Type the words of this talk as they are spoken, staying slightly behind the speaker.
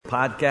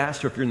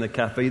podcast or if you're in the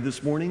cafe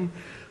this morning,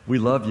 we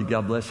love you.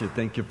 God bless you.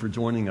 Thank you for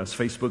joining us.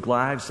 Facebook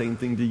Live, same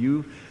thing to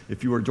you.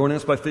 If you are joining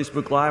us by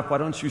Facebook Live, why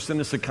don't you send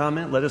us a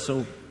comment? Let us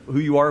know who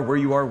you are, where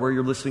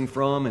you're listening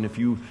from, and if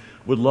you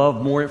would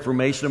love more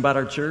information about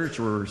our church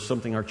or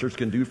something our church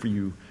can do for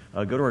you,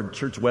 go to our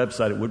church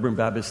website at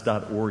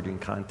woodburnbaptist.org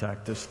and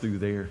contact us through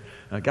there.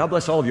 God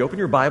bless all of you. Open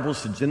your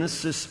Bibles to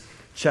Genesis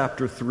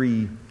chapter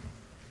 3.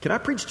 Can I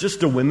preach just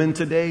to women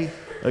today?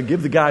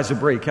 Give the guys a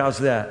break. How's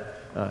that?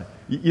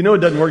 You know it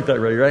doesn't work that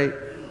way, right?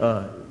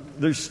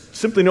 There's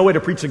simply no way to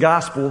preach the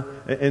gospel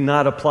and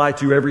not apply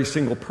to every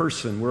single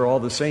person. We're all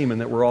the same in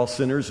that we're all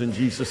sinners and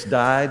Jesus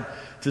died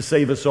to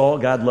save us all.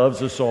 God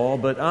loves us all.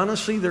 But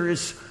honestly, there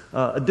is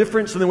a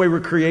difference in the way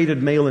we're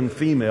created, male and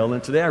female.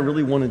 And today I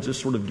really want to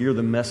just sort of gear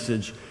the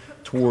message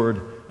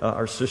toward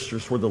our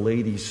sisters, toward the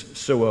ladies.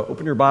 So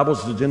open your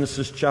Bibles to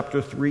Genesis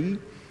chapter 3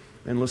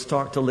 and let's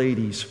talk to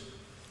ladies.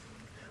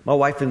 My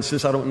wife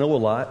insists I don't know a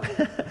lot.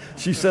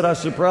 She said I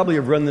should probably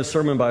have run this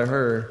sermon by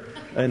her,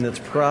 and it's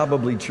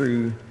probably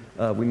true.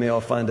 We may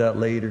all find out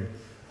later.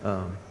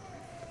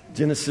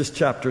 Genesis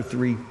chapter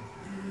 3. I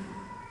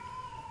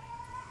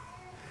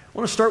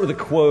want to start with a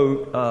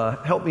quote.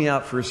 Help me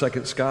out for a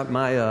second, Scott.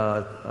 My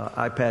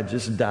iPad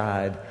just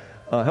died.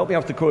 Help me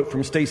out with the quote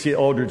from Stacey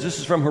Aldridge. This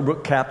is from her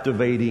book,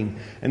 Captivating.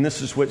 And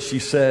this is what she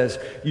says.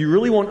 You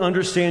really won't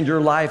understand your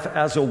life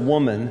as a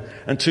woman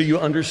until you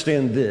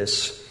understand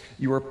this.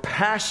 You are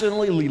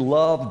passionately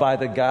loved by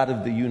the God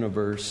of the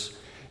universe.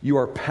 You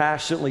are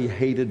passionately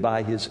hated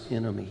by his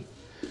enemy.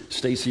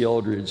 Stacey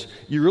Aldridge.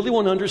 You really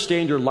won't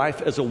understand your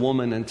life as a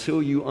woman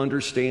until you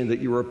understand that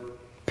you are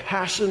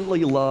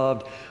passionately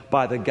loved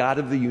by the God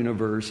of the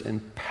universe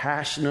and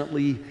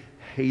passionately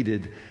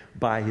hated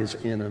by his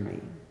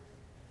enemy.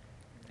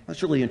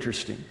 That's really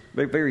interesting.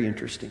 Very, very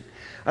interesting.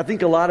 I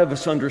think a lot of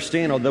us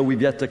understand, although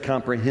we've yet to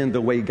comprehend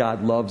the way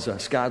God loves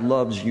us. God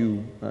loves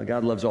you.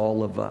 God loves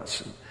all of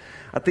us.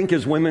 I think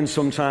as women,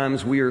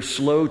 sometimes we are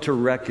slow to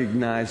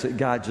recognize that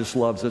God just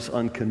loves us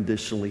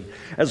unconditionally.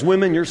 As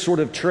women, you're sort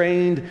of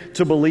trained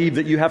to believe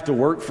that you have to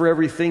work for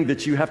everything,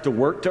 that you have to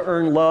work to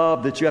earn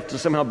love, that you have to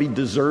somehow be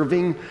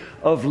deserving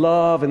of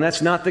love. And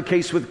that's not the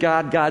case with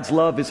God. God's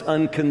love is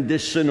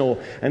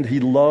unconditional, and he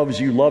loves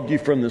you, loved you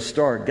from the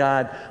start.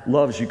 God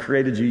loves you,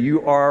 created you.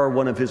 You are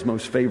one of his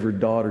most favored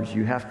daughters.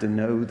 You have to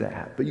know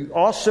that. But you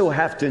also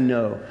have to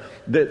know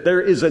that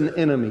there is an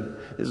enemy.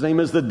 His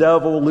name is the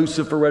devil,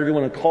 Lucifer, whatever you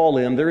want to call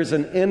him. There is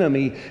an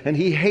enemy, and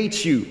he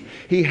hates you.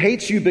 He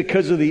hates you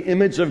because of the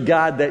image of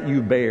God that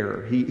you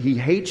bear. He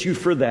hates you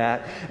for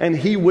that, and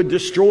he would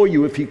destroy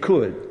you if he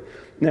could.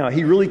 Now,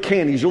 he really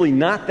can. He's really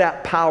not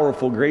that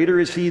powerful. Greater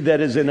is he that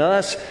is in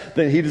us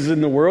than he is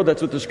in the world.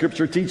 That's what the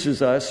scripture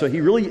teaches us. So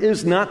he really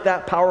is not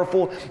that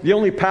powerful. The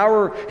only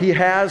power he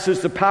has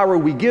is the power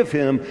we give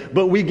him,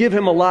 but we give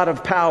him a lot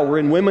of power.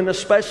 And women,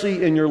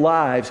 especially in your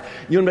lives,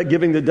 you end up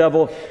giving the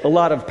devil a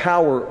lot of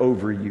power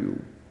over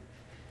you.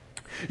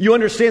 You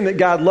understand that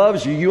God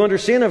loves you. You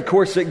understand, of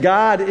course, that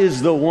God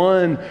is the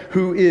one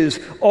who is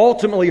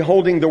ultimately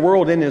holding the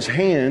world in his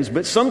hands.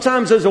 But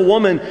sometimes as a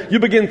woman, you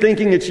begin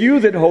thinking it's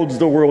you that holds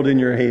the world in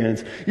your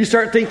hands. You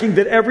start thinking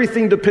that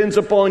everything depends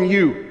upon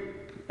you.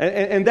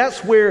 And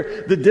that's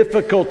where the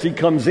difficulty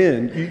comes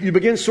in. You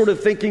begin sort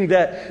of thinking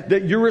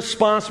that you're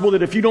responsible,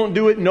 that if you don't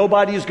do it,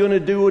 nobody's going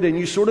to do it. And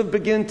you sort of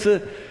begin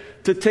to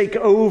take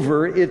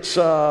over.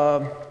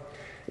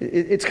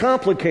 It's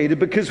complicated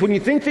because when you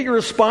think that you're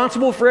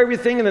responsible for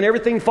everything and then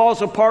everything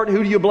falls apart,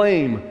 who do you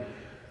blame?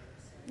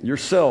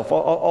 Yourself,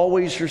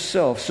 always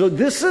yourself. So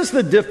this is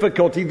the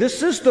difficulty.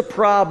 This is the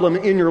problem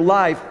in your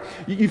life.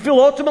 You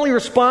feel ultimately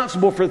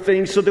responsible for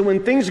things so that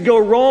when things go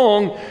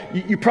wrong,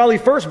 you probably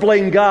first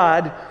blame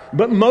God,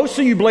 but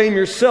mostly you blame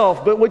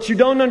yourself. But what you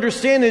don't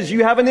understand is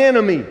you have an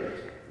enemy.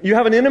 You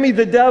have an enemy,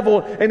 the devil,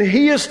 and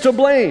he is to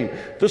blame.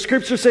 The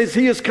scripture says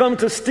he has come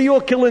to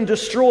steal, kill, and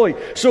destroy.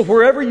 So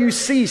wherever you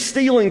see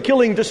stealing,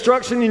 killing,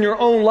 destruction in your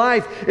own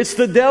life, it's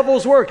the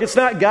devil's work. It's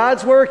not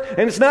God's work,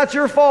 and it's not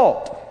your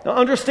fault. Now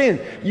understand,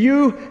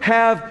 you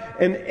have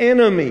an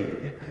enemy.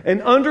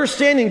 And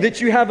understanding that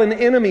you have an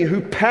enemy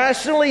who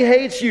passionately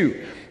hates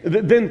you,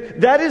 then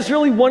that is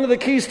really one of the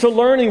keys to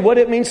learning what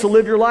it means to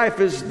live your life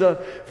as the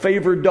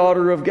favored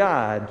daughter of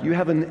God. You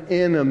have an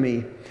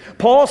enemy.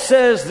 Paul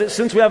says that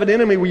since we have an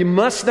enemy, we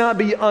must not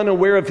be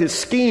unaware of his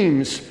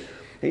schemes.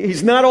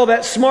 He's not all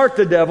that smart,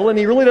 the devil, and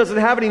he really doesn't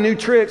have any new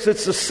tricks.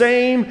 It's the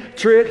same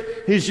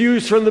trick he's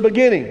used from the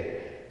beginning.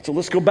 So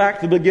let's go back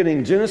to the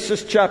beginning,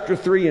 Genesis chapter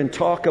 3, and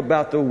talk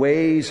about the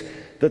ways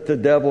that the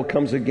devil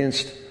comes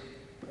against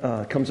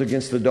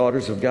the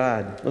daughters of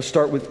God. Let's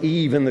start with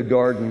Eve in the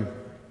garden.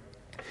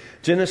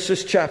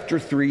 Genesis chapter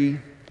 3,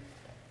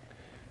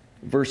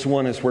 verse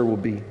 1 is where we'll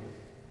be.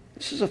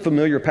 This is a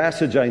familiar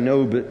passage, I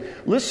know, but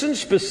listen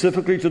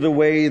specifically to the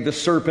way the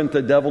serpent,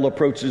 the devil,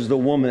 approaches the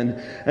woman,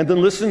 and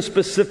then listen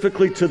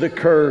specifically to the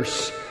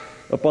curse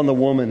upon the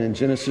woman in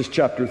Genesis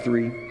chapter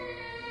 3.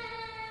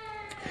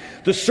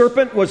 The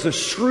serpent was the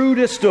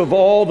shrewdest of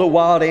all the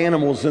wild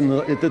animals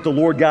that the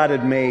Lord God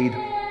had made.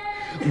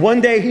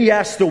 One day he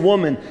asked the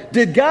woman,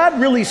 did God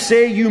really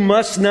say you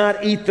must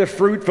not eat the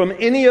fruit from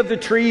any of the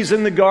trees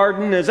in the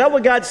garden? Is that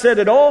what God said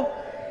at all?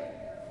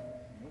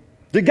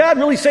 Did God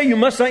really say you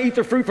must not eat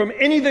the fruit from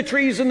any of the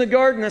trees in the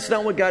garden? That's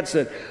not what God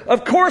said.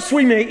 Of course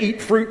we may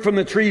eat fruit from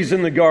the trees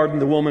in the garden,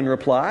 the woman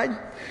replied.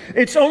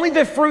 It's only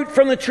the fruit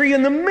from the tree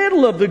in the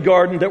middle of the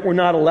garden that we're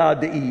not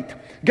allowed to eat.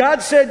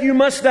 God said you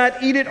must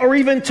not eat it or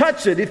even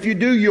touch it. If you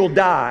do, you'll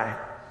die.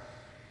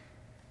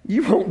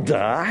 You won't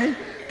die,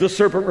 the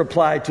serpent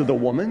replied to the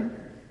woman.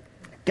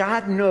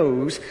 God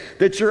knows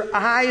that your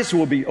eyes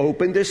will be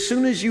opened as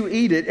soon as you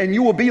eat it, and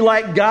you will be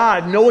like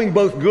God, knowing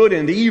both good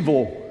and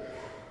evil.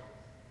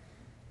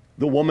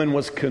 The woman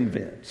was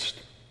convinced.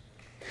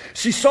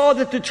 She saw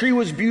that the tree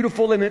was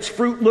beautiful and its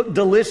fruit looked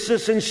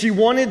delicious, and she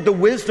wanted the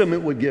wisdom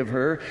it would give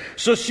her.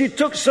 So she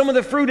took some of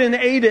the fruit and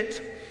ate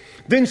it.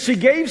 Then she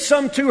gave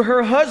some to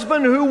her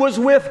husband who was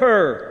with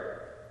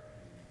her,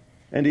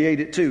 and he ate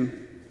it too.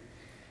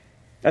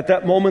 At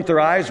that moment, their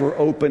eyes were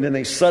opened, and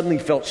they suddenly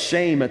felt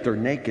shame at their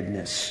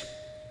nakedness.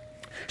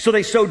 So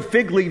they sewed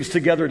fig leaves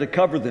together to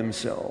cover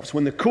themselves.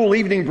 When the cool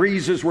evening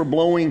breezes were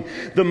blowing,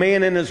 the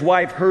man and his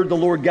wife heard the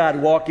Lord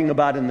God walking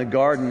about in the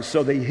garden.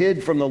 So they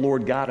hid from the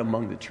Lord God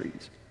among the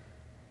trees.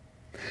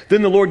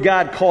 Then the Lord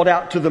God called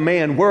out to the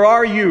man, "Where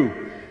are you?"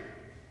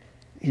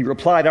 He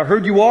replied, "I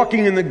heard you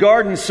walking in the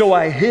garden, so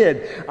I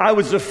hid. I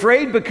was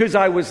afraid because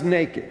I was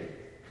naked."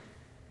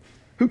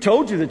 "Who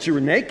told you that you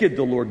were naked?"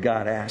 the Lord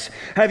God asked.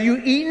 "Have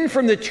you eaten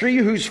from the tree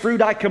whose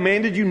fruit I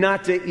commanded you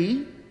not to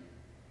eat?"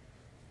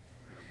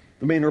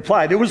 The man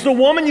replied, "It was the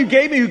woman you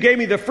gave me who gave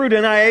me the fruit,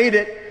 and I ate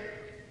it."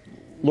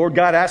 Lord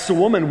God asked the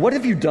woman, "What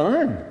have you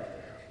done?"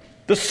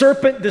 "The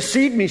serpent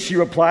deceived me," she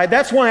replied.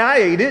 "That's why I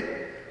ate it."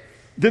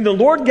 Then the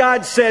Lord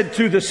God said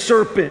to the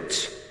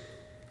serpent,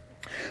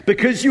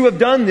 "Because you have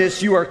done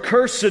this, you are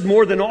cursed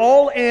more than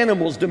all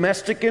animals,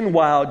 domestic and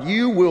wild.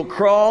 You will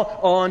crawl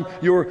on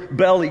your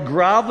belly,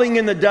 groveling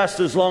in the dust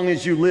as long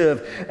as you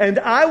live. And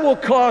I will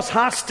cause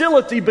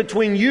hostility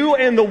between you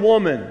and the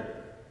woman."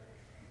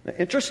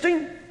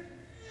 Interesting.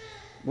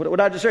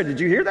 What I just said, did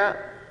you hear that?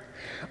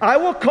 I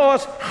will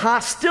cause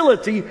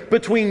hostility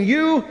between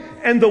you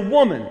and the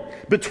woman,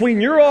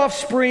 between your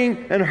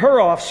offspring and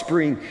her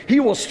offspring. He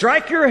will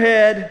strike your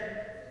head,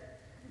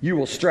 you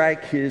will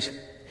strike his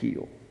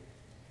heel.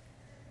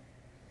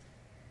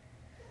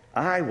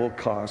 I will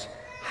cause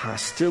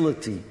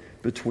hostility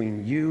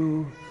between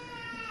you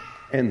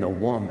and the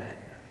woman.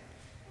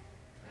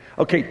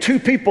 Okay, two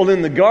people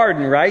in the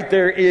garden, right?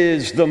 There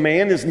is the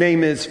man, his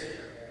name is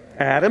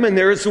Adam, and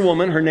there is the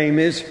woman, her name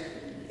is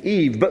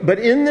Eve. But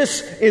in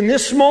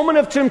this moment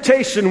of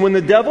temptation, when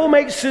the devil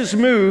makes his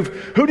move,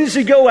 who does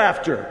he go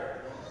after?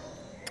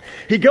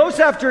 He goes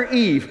after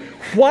Eve.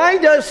 Why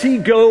does he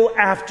go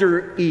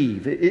after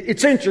Eve?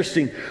 It's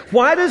interesting.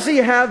 Why does he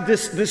have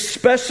this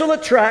special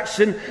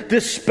attraction,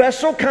 this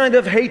special kind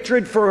of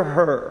hatred for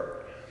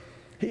her?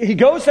 He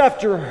goes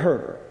after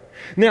her.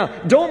 Now,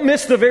 don't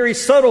miss the very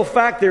subtle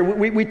fact there.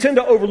 We tend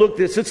to overlook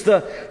this. It's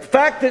the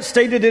fact that's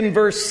stated in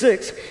verse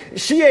 6.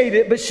 She ate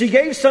it, but she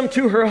gave some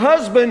to her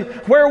husband.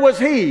 Where was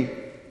he?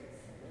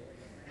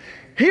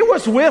 He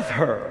was with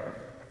her.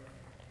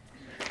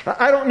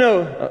 I don't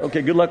know.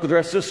 Okay, good luck with the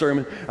rest of this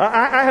sermon.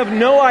 I have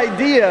no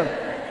idea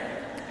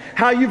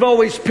how you've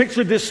always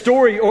pictured this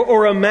story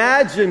or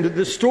imagined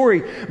this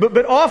story.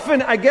 But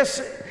often, I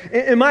guess,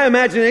 in my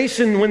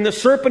imagination, when the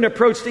serpent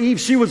approached Eve,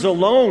 she was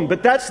alone.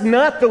 But that's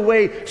not the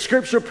way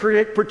Scripture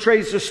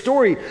portrays the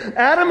story.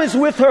 Adam is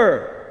with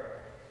her.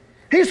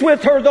 He's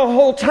with her the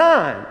whole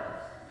time.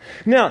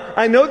 Now,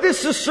 I know this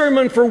is a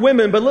sermon for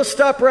women, but let's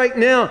stop right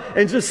now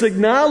and just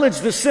acknowledge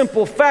the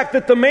simple fact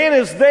that the man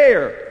is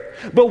there.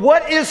 But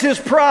what is his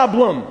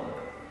problem?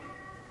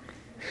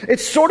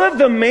 It's sort of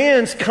the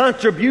man's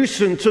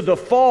contribution to the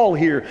fall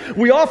here.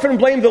 We often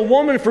blame the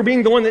woman for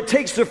being the one that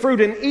takes the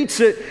fruit and eats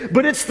it,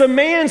 but it's the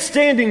man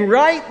standing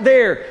right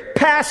there,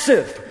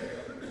 passive,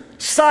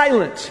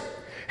 silent.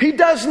 He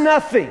does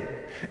nothing.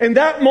 In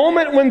that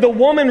moment when the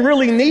woman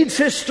really needs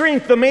his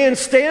strength, the man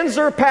stands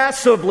there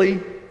passively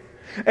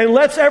and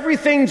lets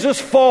everything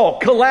just fall,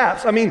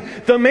 collapse. I mean,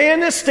 the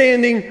man is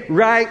standing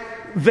right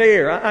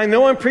there. I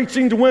know I'm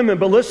preaching to women,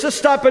 but let's just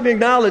stop and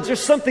acknowledge there's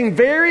something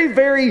very,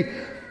 very,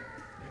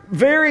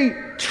 very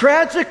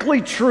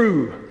tragically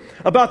true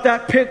about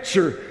that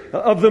picture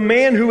of the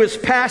man who is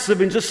passive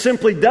and just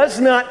simply does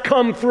not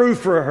come through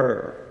for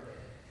her.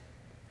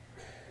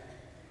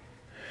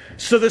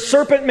 So the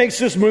serpent makes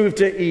this move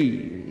to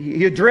Eve.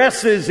 He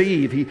addresses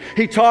Eve.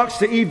 He talks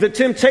to Eve. The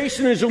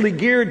temptation is really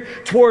geared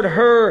toward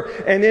her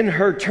and in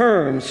her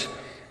terms.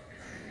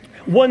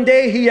 One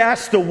day he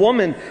asked the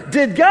woman,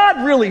 did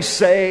God really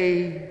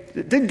say?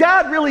 Did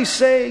God really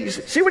say?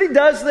 See what he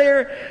does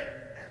there?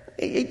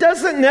 He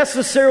doesn't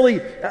necessarily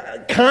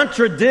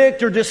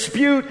contradict or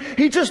dispute.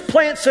 He just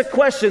plants a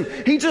question.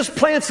 He just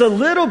plants a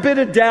little bit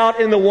of doubt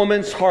in the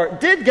woman's heart.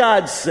 Did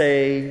God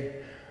say?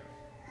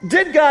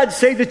 Did God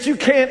say that you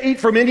can't eat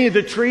from any of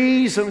the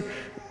trees? And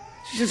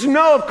she says,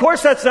 no, of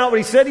course that's not what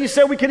he said. He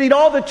said we can eat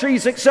all the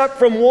trees except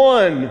from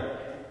one.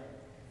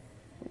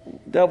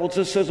 The devil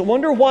just says, I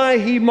wonder why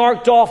he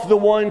marked off the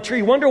one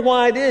tree. Wonder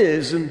why it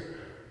is. And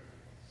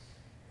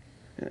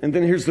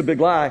then here's the big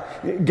lie.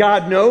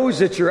 God knows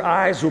that your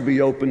eyes will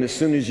be opened as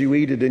soon as you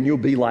eat it and you'll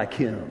be like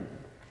him.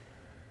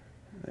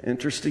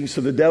 Interesting.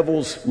 So the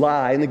devil's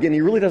lie, and again,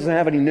 he really doesn't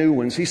have any new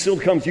ones. He still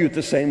comes to you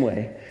the same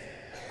way.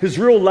 His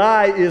real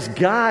lie is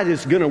God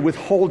is going to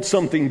withhold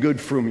something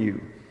good from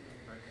you.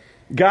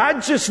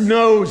 God just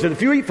knows that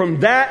if you eat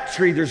from that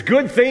tree, there's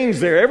good things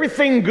there.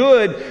 Everything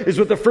good is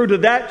with the fruit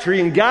of that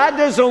tree, and God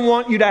doesn't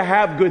want you to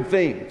have good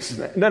things.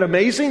 Isn't that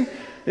amazing?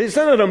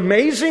 Isn't that an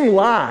amazing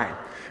lie?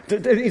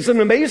 It's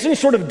an amazing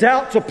sort of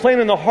doubt to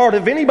plant in the heart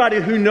of anybody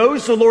who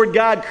knows the Lord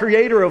God,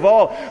 creator of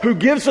all, who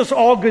gives us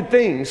all good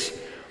things.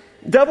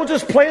 The devil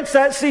just plants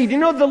that seed. You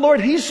know, the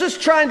Lord, he's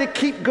just trying to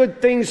keep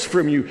good things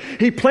from you.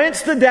 He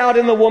plants the doubt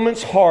in the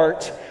woman's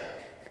heart,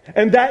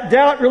 and that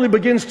doubt really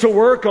begins to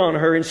work on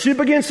her, and she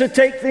begins to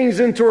take things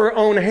into her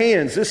own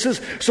hands. This is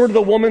sort of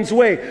the woman's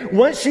way.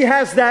 Once she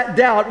has that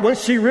doubt,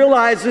 once she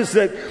realizes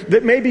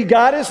that maybe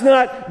God is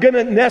not going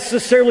to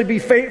necessarily be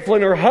faithful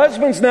and her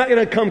husband's not going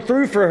to come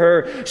through for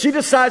her, she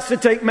decides to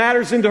take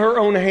matters into her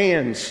own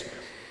hands.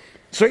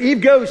 So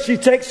Eve goes, she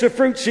takes the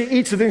fruit, she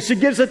eats it, and she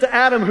gives it to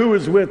Adam, who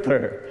is with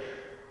her.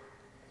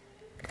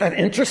 Isn't that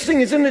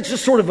interesting? Isn't it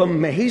just sort of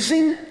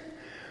amazing?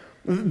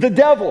 The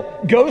devil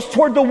goes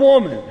toward the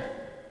woman.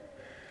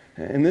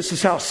 And this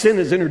is how sin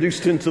is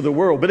introduced into the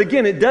world. But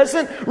again, it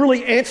doesn't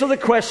really answer the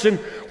question,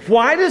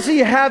 why does he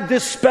have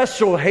this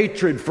special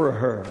hatred for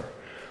her?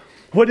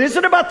 What is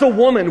it about the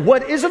woman?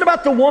 What is it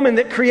about the woman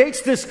that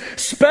creates this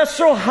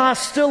special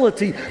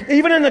hostility?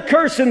 Even in the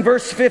curse in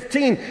verse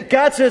 15,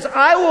 God says,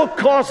 I will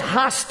cause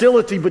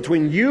hostility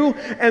between you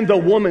and the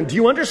woman. Do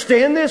you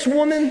understand this,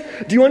 woman?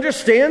 Do you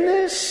understand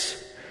this?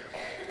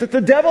 That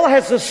the devil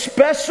has a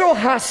special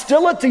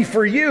hostility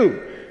for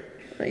you.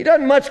 He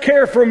doesn't much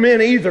care for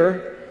men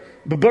either.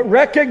 But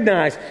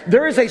recognize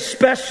there is a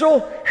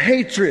special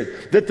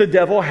hatred that the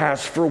devil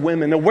has for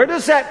women. Now, where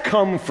does that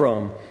come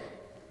from?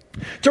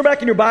 Turn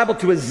back in your Bible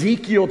to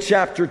Ezekiel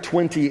chapter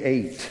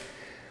 28.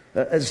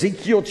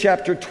 Ezekiel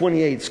chapter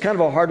 28. It's kind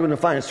of a hard one to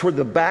find. It's toward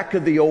the back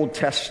of the Old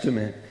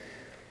Testament.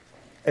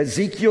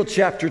 Ezekiel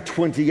chapter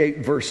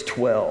 28, verse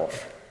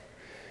 12.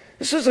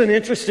 This is an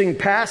interesting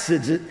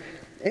passage.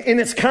 In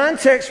its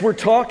context, we're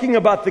talking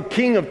about the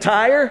king of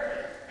Tyre,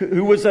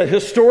 who was a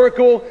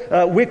historical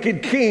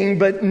wicked king.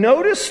 But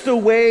notice the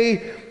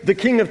way the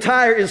king of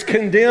Tyre is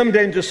condemned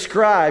and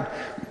described.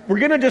 We're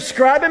going to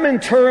describe him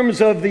in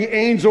terms of the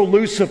angel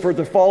Lucifer,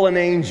 the fallen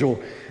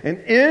angel. And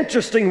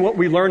interesting what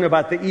we learn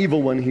about the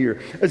evil one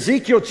here.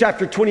 Ezekiel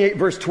chapter 28,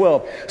 verse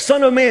 12.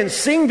 Son of man,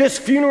 sing this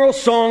funeral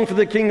song for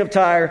the king of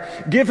Tyre.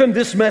 Give him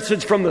this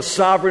message from the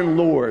sovereign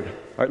Lord. All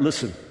right,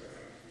 listen.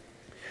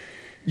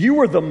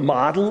 You are the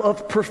model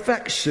of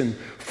perfection,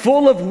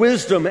 full of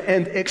wisdom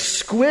and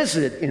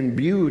exquisite in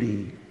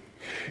beauty.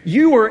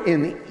 You were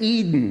in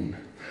Eden,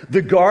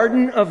 the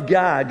garden of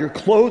God. Your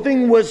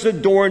clothing was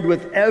adorned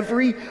with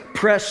every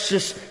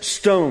precious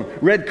stone.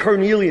 Red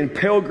carnelian,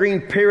 pale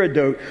green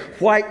peridot,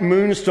 white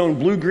moonstone,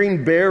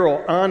 blue-green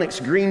beryl, onyx,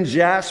 green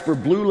jasper,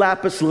 blue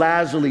lapis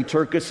lazuli,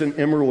 turquoise, and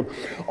emerald.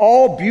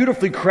 All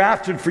beautifully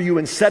crafted for you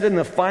and set in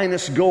the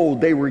finest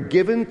gold. They were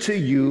given to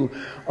you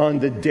on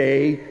the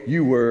day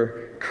you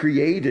were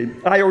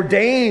created. I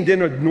ordained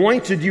and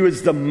anointed you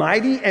as the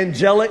mighty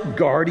angelic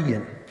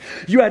guardian.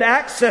 You had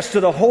access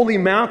to the holy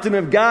mountain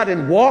of God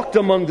and walked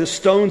among the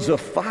stones of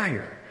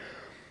fire.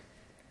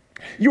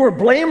 You were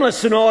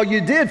blameless in all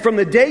you did from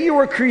the day you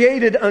were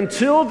created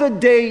until the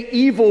day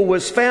evil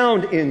was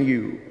found in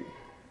you.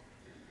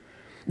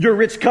 Your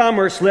rich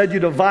commerce led you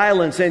to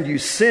violence and you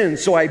sinned.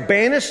 So I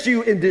banished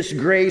you in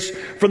disgrace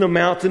from the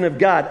mountain of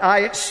God.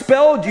 I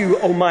expelled you,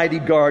 O mighty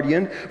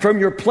guardian, from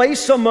your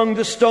place among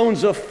the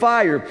stones of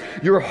fire.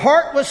 Your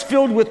heart was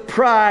filled with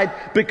pride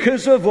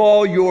because of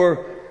all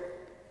your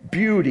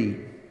beauty.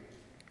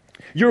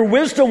 Your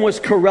wisdom was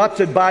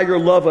corrupted by your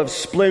love of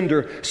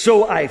splendor.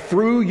 So I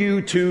threw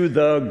you to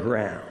the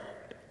ground.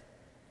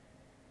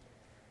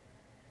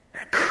 Isn't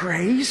that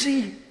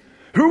crazy?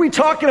 Who are we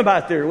talking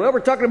about there? Well,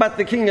 we're talking about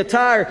the king of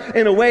Tyre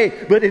in a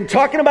way. But in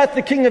talking about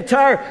the king of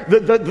Tyre,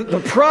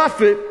 the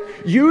prophet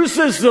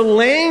uses the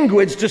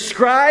language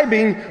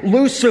describing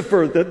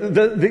Lucifer,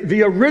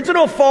 the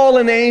original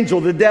fallen angel,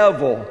 the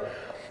devil.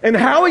 And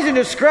how is he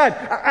described?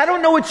 I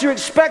don't know what you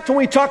expect when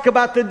we talk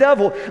about the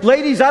devil.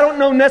 Ladies, I don't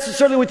know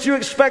necessarily what you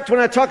expect when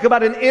I talk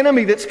about an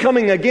enemy that's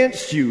coming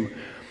against you.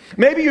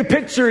 Maybe you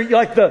picture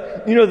like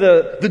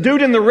the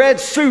dude in the red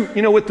suit,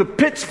 with the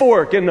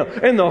pitchfork and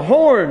the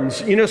horns,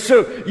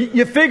 so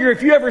you figure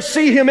if you ever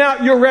see him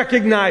out, you'll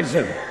recognize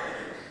him.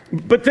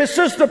 But this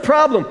is the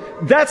problem.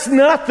 That's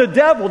not the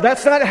devil.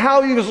 That's not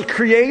how he was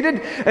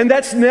created, and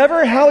that's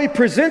never how he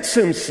presents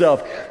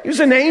himself. He was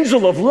an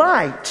angel of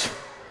light.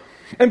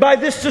 And by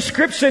this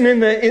description in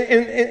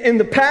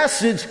the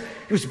passage,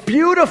 it was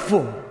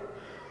beautiful. One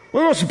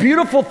of the most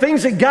beautiful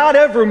things that God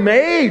ever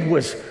made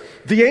was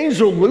the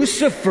angel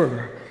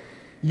Lucifer.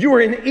 You were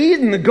in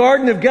Eden, the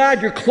garden of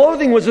God. Your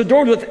clothing was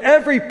adorned with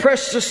every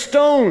precious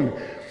stone.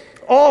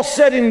 all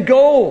set in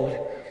gold.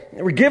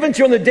 They were given to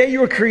you on the day you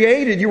were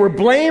created. You were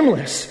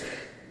blameless.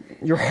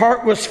 Your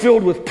heart was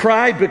filled with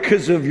pride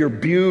because of your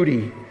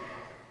beauty.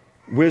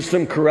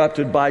 Wisdom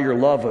corrupted by your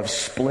love of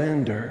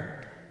splendor.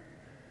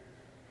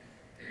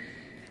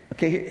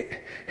 Okay,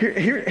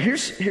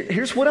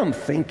 here's what I'm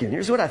thinking.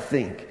 Here's what I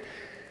think.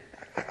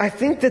 I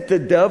think that the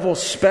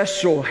devil's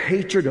special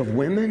hatred of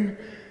women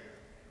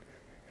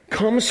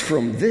comes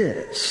from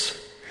this.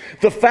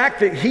 The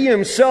fact that he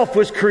himself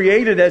was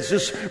created as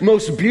this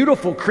most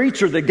beautiful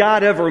creature that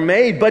God ever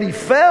made, but he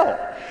fell.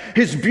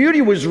 His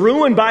beauty was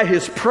ruined by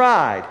his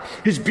pride.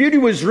 His beauty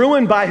was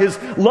ruined by his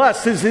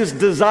lust, his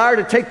desire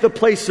to take the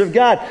place of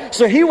God.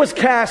 So he was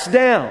cast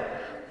down.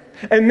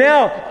 And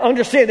now,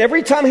 understand,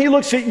 every time he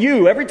looks at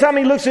you,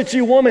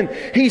 woman,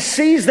 he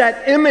sees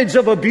that image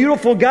of a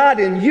beautiful God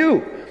in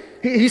you.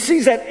 He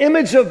sees that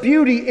image of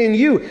beauty in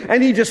you,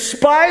 and he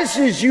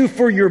despises you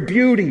for your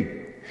beauty.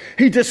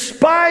 He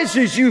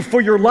despises you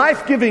for your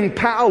life-giving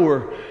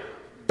power.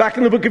 Back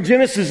in the book of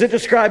Genesis, it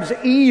describes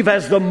Eve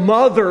as the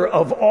mother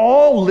of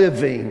all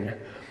living.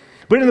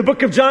 But in the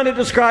book of John, it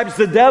describes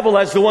the devil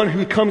as the one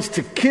who comes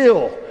to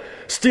kill,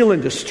 steal,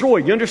 and destroy.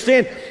 You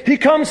understand? He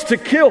comes to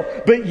kill.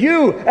 But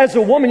you, as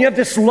a woman, you have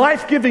this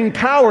life-giving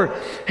power.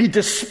 He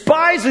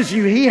despises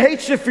you. He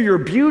hates you for your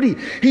beauty.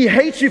 He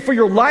hates you for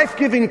your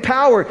life-giving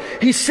power.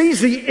 He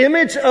sees the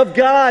image of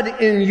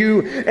God in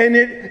you, and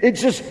it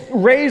just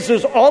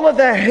raises all of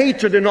the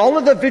hatred and all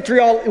of the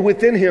vitriol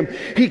within him.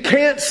 He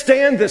can't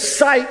stand the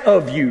sight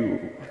of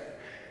you.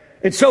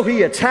 And so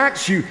he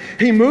attacks you.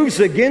 He moves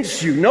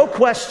against you, no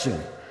question.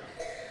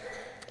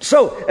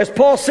 So, as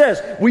Paul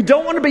says, we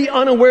don't want to be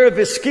unaware of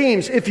his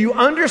schemes. If you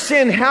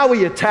understand how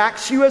he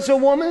attacks you as a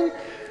woman,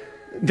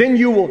 then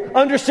you will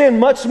understand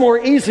much more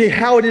easily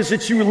how it is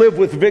that you live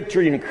with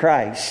victory in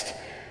Christ.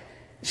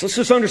 So let's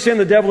just understand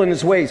the devil and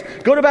his ways.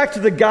 Go back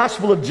to the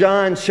Gospel of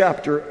John,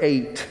 chapter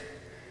 8.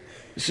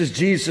 This is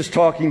Jesus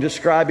talking,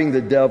 describing the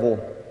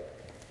devil.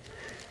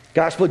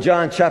 Gospel of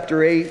John,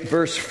 chapter 8,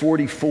 verse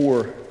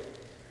 44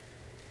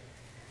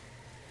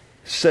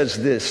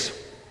 says this.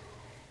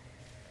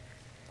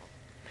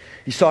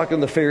 He's talking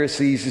to the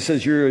Pharisees. He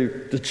says,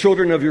 you're the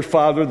children of your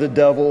father, the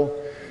devil.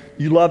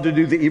 You love to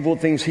do the evil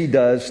things he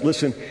does.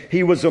 Listen,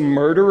 he was a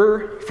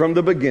murderer from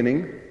the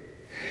beginning.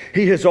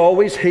 He has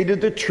always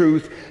hated the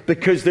truth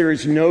because there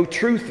is no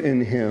truth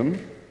in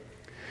him.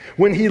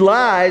 When he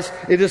lies,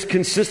 it is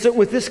consistent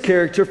with his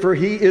character, for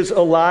he is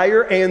a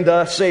liar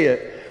and say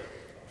it,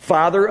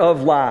 father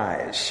of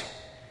lies.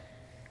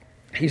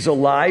 He's a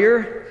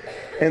liar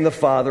and the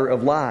father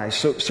of lies.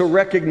 So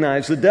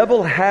recognize the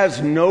devil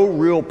has no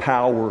real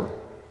power.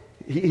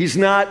 He's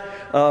not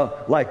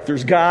like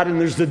there's God and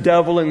there's the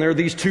devil and there are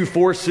these two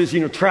forces,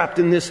 trapped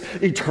in this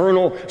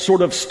eternal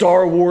sort of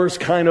Star Wars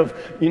kind of,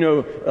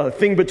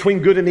 thing between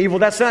good and evil.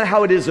 That's not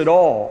how it is at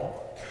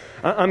all.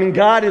 I mean,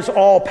 God is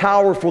all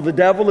powerful. The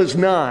devil is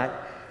not.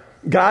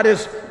 God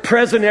is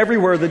present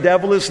everywhere. The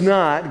devil is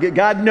not.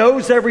 God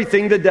knows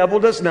everything. The devil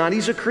does not.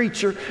 He's a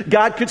creature.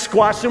 God could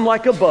squash him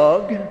like a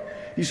bug.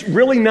 He's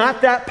really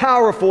not that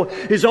powerful.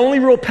 His only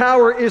real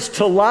power is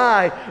to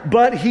lie,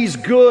 but he's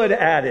good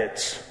at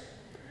it.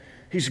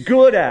 He's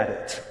good at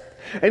it.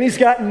 And he's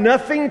got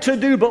nothing to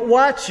do but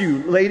watch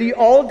you, lady,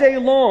 all day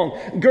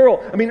long.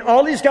 Girl,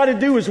 all he's got to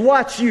do is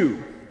watch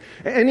you.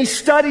 And he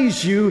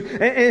studies you,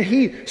 and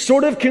he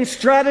sort of can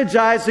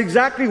strategize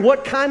exactly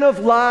what kind of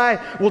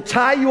lie will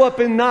tie you up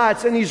in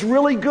knots, and he's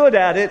really good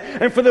at it.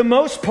 And for the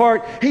most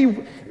part, he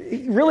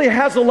really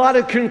has a lot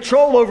of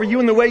control over you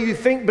in the way you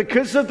think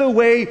because of the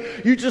way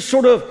you just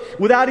sort of,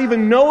 without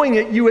even knowing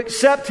it, you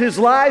accept his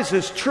lies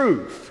as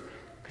truth.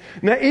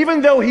 Now,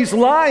 even though he's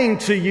lying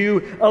to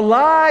you, a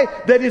lie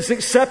that is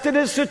accepted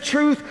as the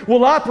truth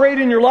will operate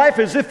in your life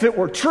as if it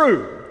were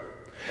true.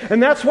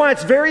 And that's why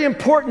it's very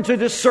important to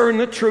discern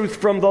the truth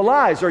from the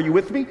lies. Are you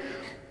with me?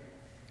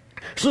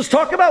 So let's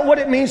talk about what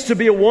it means to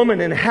be a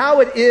woman and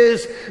how it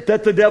is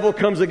that the devil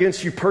comes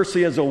against you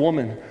personally as a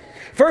woman.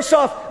 First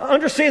off,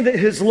 understand that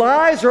his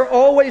lies are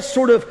always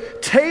sort of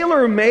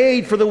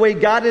tailor-made for the way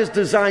God has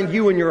designed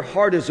you and your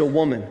heart as a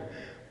woman.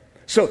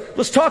 So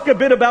let's talk a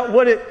bit about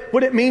what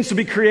it means to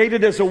be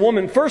created as a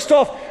woman. First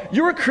off,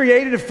 you were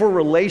created for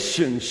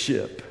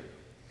relationship.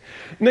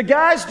 And the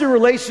guys do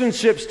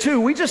relationships too.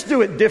 We just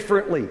do it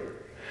differently.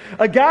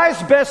 A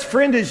guy's best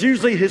friend is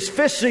usually his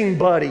fishing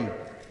buddy.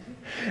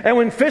 And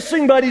when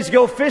fishing buddies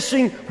go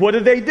fishing, what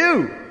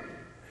do?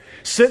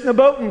 Sit in a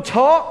boat and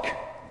talk?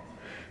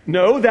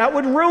 No, that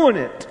would ruin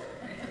it.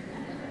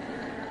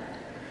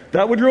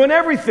 That would ruin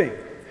everything.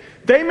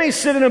 They may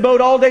sit in a boat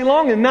all day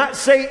long and not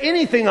say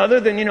anything other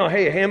than,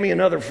 hey, hand me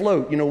another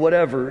float,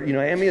 whatever,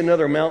 hand me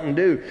another Mountain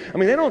Dew.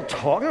 They don't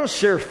talk, they don't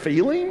share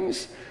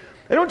feelings.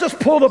 They don't just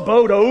pull the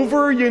boat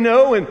over,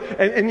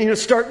 and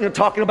start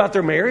talking about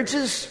their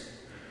marriages.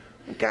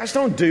 Guys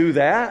don't do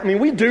that.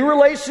 We do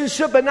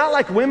relationship, but not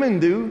like women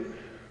do.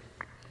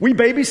 We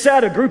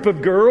babysat a group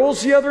of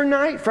girls the other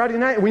night, Friday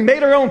night. We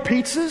made our own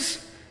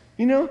pizzas.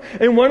 You know,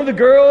 and one of the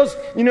girls,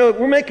 you know,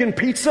 we're making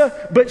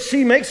pizza, but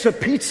she makes a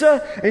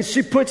pizza and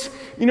she puts,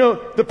 you know,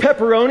 the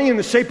pepperoni in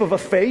the shape of a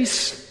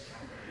face.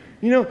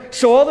 You know,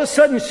 so all of a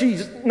sudden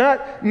she's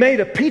not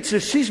made a pizza,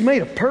 she's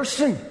made a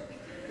person.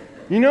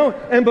 You know,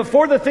 and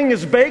before the thing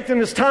is baked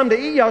and it's time to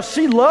eat, y'all,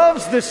 she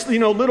loves this, you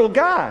know, little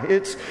guy.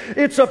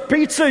 It's a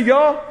pizza,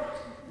 y'all.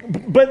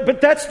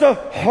 But that's the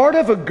heart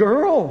of a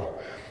girl.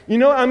 You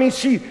know, I mean,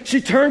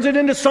 she turns it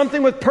into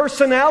something with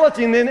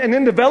personality and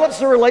then develops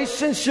a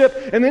relationship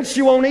and then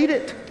she won't eat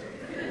it.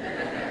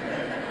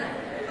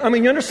 I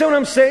mean, you understand what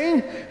I'm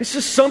saying? It's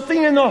just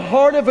something in the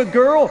heart of a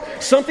girl,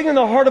 something in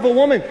the heart of a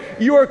woman.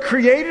 You are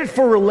created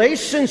for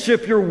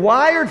relationship. You're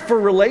wired for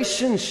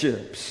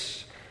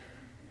relationships.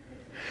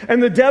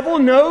 And the devil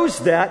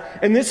knows that,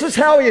 and this is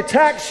how he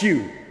attacks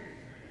you.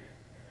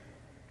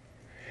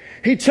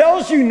 He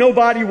tells you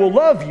nobody will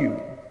love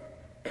you.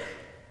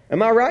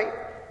 Am I right?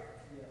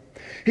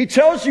 He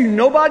tells you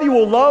nobody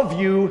will love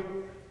you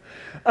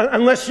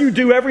unless you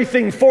do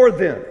everything for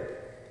them.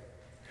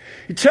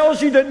 He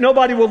tells you that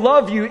nobody will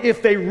love you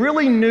if they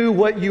really knew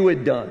what you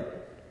had done.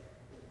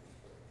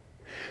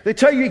 He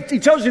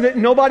tells you that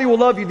nobody will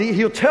love you.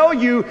 He'll tell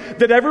you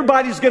that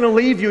everybody's going to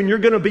leave you and you're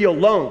going to be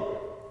alone.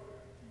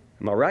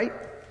 Am I right?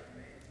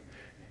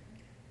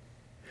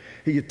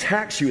 He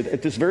attacks you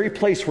at this very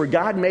place where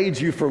God made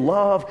you for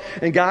love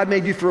and God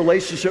made you for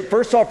relationship.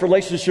 First off,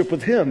 relationship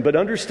with Him. But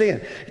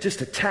understand, He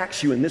just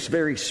attacks you in this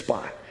very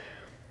spot.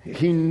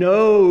 He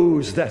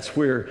knows that's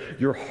where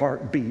your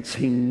heart beats.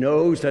 He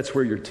knows that's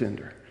where you're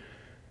tender.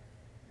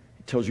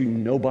 He tells you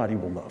nobody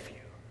will love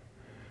you.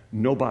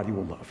 Nobody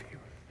will love you.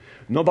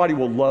 Nobody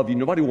will love you.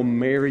 Nobody will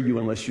marry you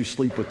unless you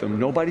sleep with them.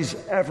 Nobody's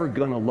ever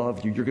going to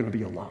love you. You're going to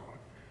be alone.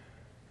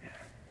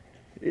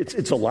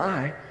 It's a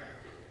lie,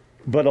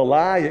 but a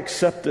lie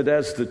accepted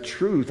as the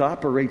truth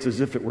operates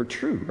as if it were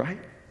true, right?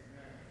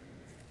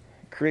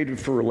 Created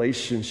for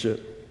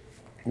relationship.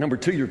 Number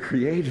two, you're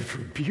created for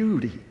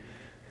beauty.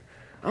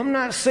 I'm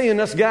not saying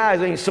us guys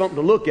ain't something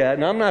to look at,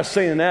 and I'm not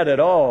saying that at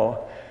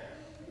all,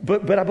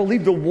 but I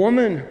believe the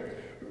woman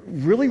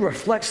really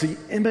reflects the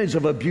image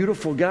of a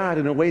beautiful God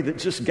in a way that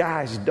just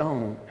guys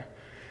don't.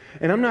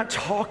 And I'm not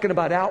talking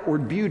about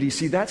outward beauty.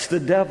 See, that's the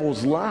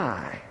devil's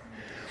lie.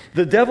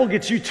 The devil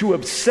gets you to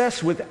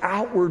obsess with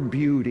outward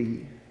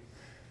beauty.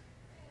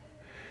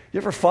 You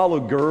ever follow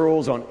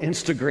girls on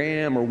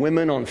Instagram or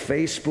women on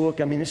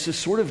Facebook? I mean, it's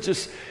just sort of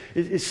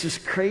it's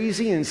just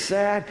crazy and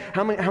sad.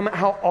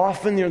 How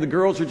often the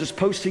girls are just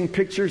posting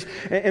pictures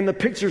and the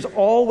pictures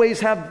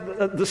always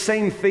have the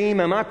same theme.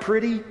 Am I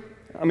pretty?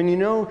 I mean, you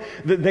know,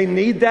 they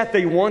need that.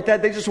 They want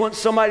that. They just want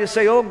somebody to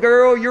say, oh,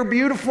 girl, you're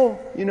beautiful,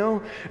 you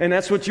know. And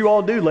that's what you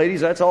all do, ladies.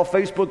 That's all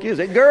Facebook is.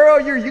 Hey,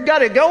 girl, you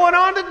got it going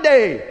on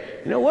today.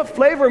 You know, what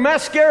flavor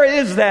mascara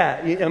is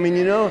that? I mean,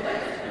 you know,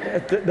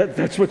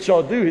 that's what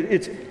y'all do.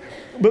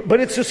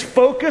 But it's just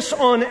focus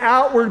on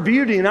outward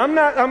beauty. And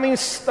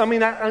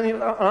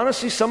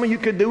honestly, some of you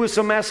could do with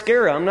some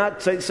mascara. I'm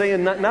not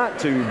saying not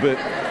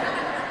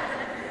to,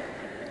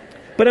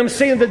 but I'm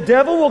saying the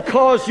devil will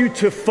cause you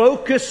to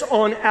focus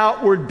on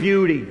outward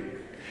beauty.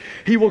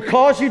 He will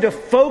cause you to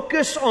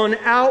focus on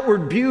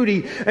outward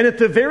beauty. And at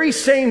the very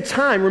same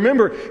time,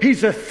 remember,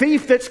 he's a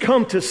thief that's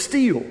come to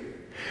steal.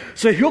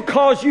 So he'll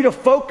cause you to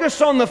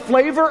focus on the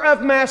flavor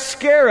of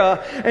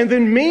mascara, and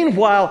then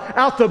meanwhile,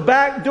 out the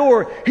back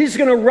door, he's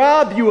going to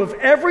rob you of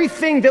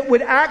everything that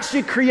would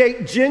actually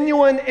create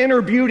genuine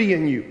inner beauty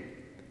in you.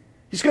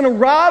 He's going to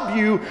rob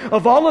you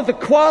of all of the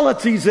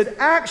qualities that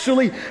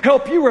actually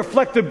help you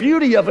reflect the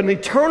beauty of an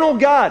eternal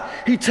God.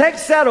 He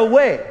takes that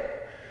away.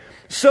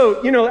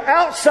 So, you know,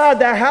 outside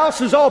the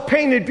house is all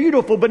painted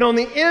beautiful, but on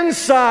the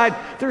inside,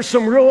 there's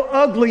some real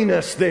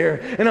ugliness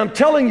there. And I'm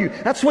telling you,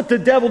 that's what the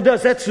devil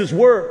does. That's his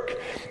work.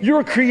 You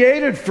were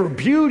created for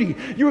beauty.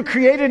 You were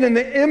created in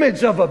the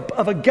image of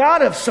a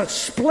God of such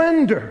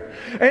splendor.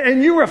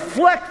 And you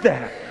reflect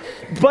that.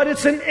 But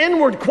it's an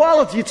inward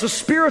quality. It's a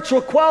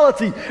spiritual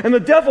quality. And the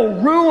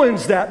devil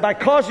ruins that by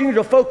causing you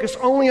to focus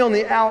only on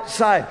the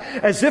outside,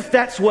 as if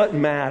that's what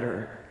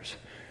matters.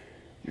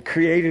 You're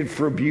created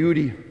for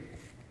beauty.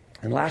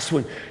 And last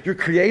one, you're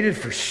created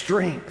for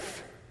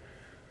strength.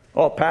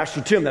 Oh,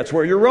 Pastor Tim, that's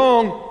where you're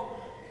wrong.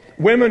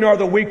 Women are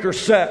the weaker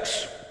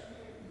sex.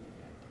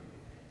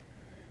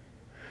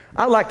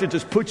 I like to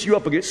just put you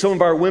up against some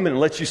of our women and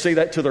let you say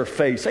that to their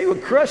face. They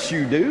would crush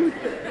you, dude.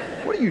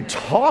 What are you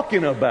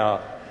talking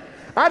about?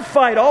 I'd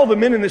fight all the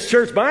men in this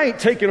church, but I ain't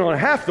taking on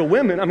half the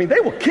women. I mean, they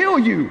will kill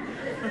you.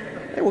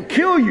 They will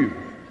kill you.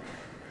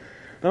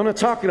 I'm not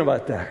talking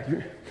about that.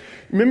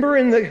 Remember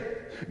in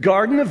the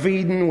Garden of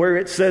Eden where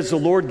it says the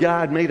Lord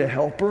God made a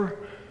helper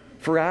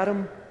for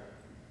Adam?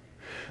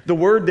 The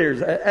word there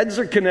is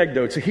edzer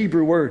kenegdo. It's a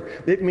Hebrew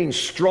word. It means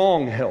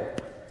strong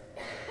help.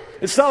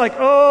 It's not like,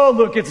 oh,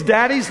 look, it's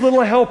daddy's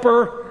little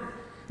helper.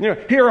 You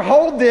know, here,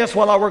 hold this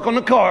while I work on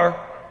the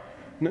car.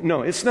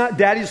 No, it's not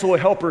daddy's little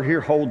helper.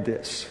 Here, hold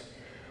this.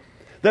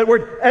 That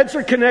word,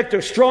 edzer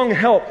kenegdo, strong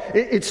help,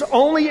 it's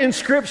only in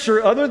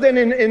Scripture, other than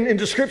in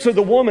description of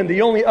the woman.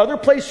 The only other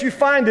place you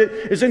find it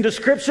is in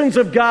descriptions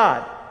of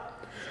God.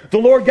 The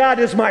Lord God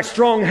is my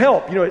strong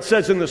help. It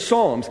says in the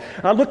Psalms.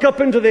 I look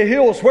up into the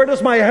hills. Where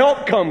does my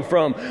help come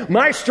from?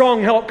 My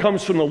strong help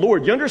comes from the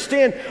Lord. You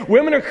understand?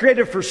 Women are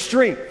created for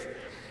strength.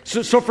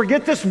 So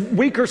forget this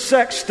weaker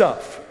sex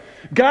stuff.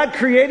 God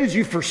created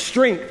you for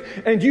strength,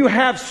 and you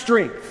have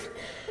strength.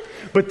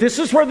 But this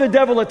is where the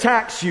devil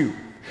attacks you.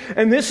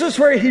 And this is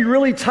where he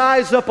really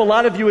ties up a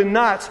lot of you in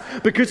knots,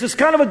 because it's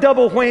kind of a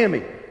double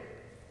whammy.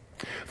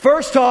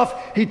 First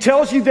off, he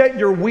tells you that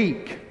you're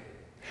weak.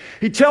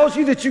 He tells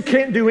you that you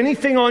can't do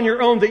anything on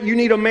your own, that you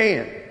need a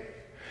man.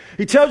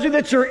 He tells you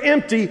that you're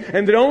empty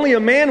and that only a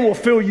man will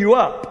fill you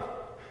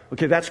up.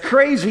 Okay, that's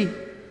crazy.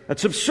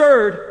 That's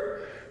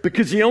absurd,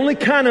 because the only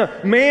kind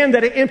of man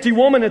that an empty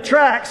woman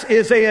attracts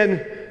is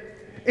an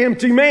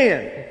empty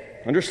man.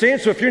 Understand?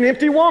 So if you're an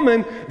empty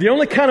woman, the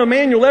only kind of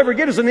man you'll ever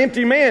get is an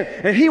empty man,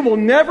 and he will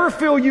never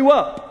fill you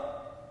up.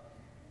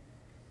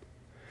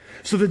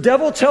 So the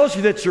devil tells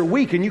you that you're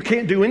weak and you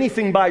can't do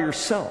anything by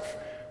yourself.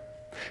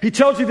 He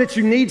tells you that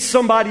you need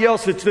somebody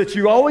else, that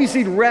you always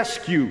need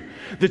rescue,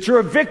 that you're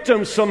a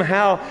victim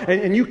somehow,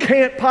 and you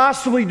can't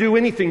possibly do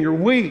anything. You're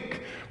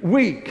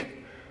weak.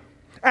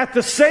 At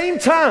the same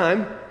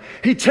time,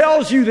 he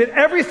tells you that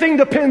everything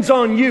depends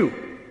on you.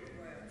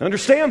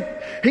 Understand?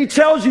 He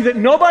tells you that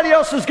nobody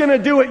else is going to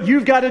do it.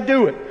 You've got to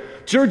do it.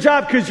 It's your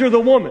job because you're the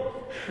woman.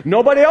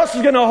 Nobody else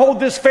is going to hold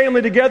this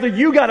family together.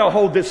 You got to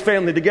hold this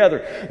family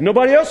together.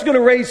 Nobody else is going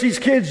to raise these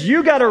kids.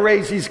 You got to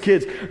raise these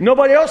kids.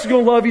 Nobody else is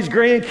going to love these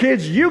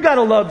grandkids. You got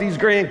to love these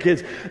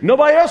grandkids.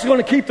 Nobody else is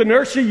going to keep the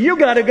nursery. You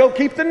got to go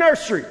keep the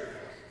nursery.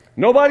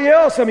 Nobody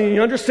else.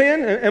 You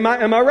understand? Am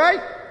I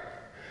right?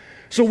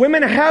 So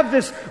women have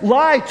this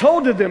lie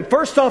told to them.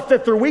 First off,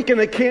 that they're weak and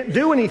they can't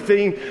do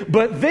anything.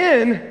 But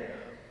then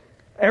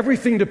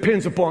everything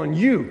depends upon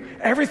you.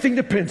 Everything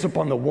depends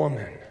upon the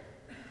woman.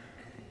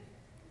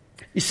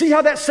 You see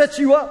how that sets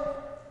you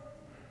up?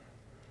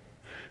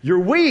 You're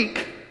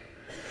weak,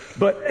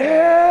 but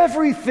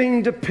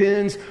everything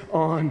depends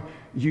on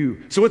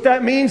you. So what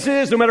that means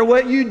is, no matter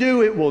what you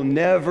do, it will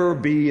never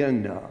be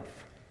enough.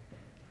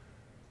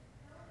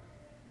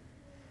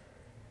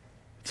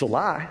 It's a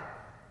lie.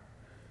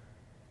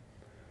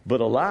 But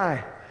a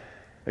lie,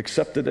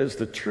 accepted as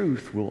the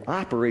truth, will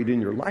operate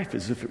in your life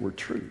as if it were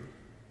true.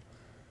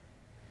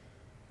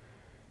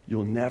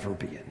 You'll never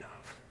be enough.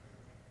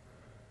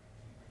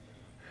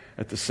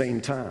 At the same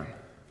time,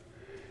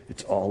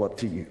 it's all up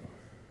to you.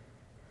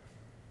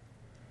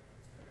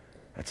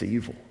 That's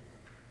evil.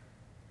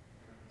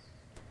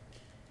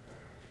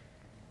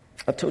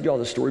 I've told you all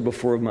the story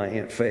before of my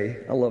Aunt Faye.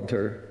 I loved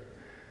her.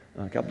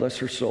 God bless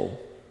her soul.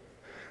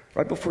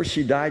 Right before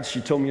she died, she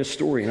told me a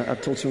story, and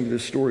I've told some of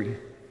this story.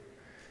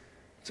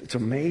 It's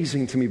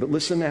amazing to me, but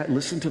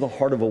listen to the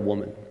heart of a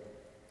woman.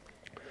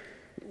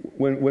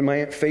 When my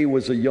Aunt Faye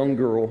was a young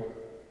girl,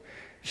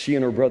 she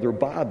and her brother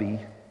Bobby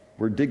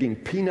were digging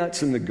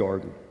peanuts in the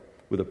garden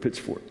with a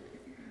pitchfork.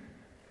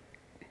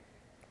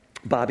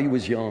 Bobby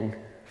was young,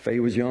 Faye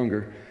was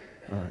younger,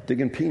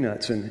 digging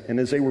peanuts, and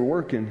as they were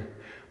working,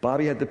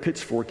 Bobby had the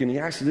pitchfork, and he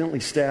accidentally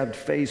stabbed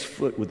Faye's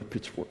foot with the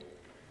pitchfork.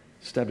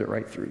 Stabbed it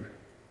right through.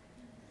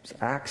 It was an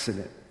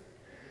accident.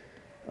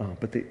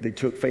 But they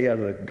took Faye out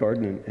of the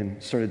garden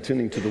and started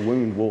tending to the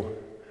wound. Well,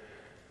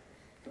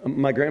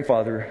 my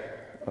grandfather,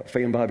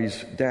 Faye and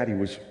Bobby's daddy,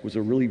 was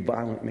a really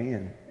violent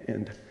man,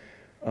 and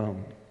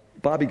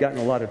Bobby got in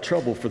a lot of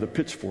trouble for the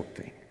pitchfork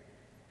thing.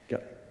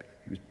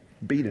 He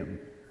beat him.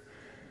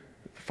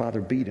 The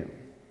father beat him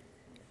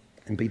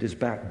and beat his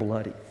back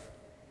bloody.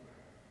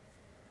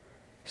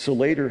 So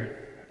later,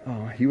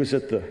 he was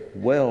at the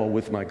well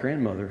with my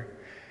grandmother,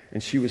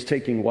 and she was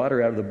taking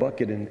water out of the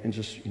bucket and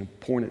just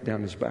pouring it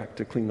down his back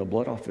to clean the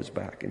blood off his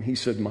back. And he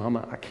said,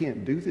 "Mama, I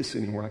can't do this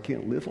anymore. I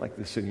can't live like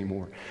this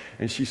anymore."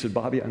 And she said,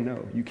 "Bobby, I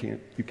know you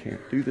can't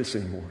do this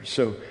anymore."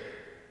 So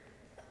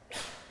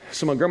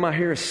my grandma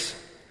Harris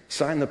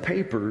signed the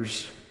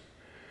papers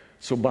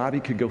so Bobby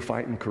could go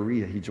fight in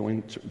Korea. He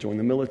joined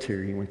the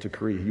military. He went to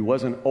Korea. He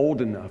wasn't old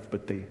enough,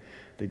 but they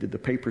did the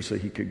papers so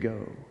he could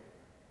go.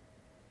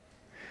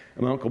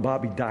 And my Uncle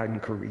Bobby died in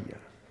Korea.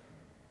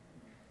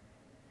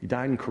 He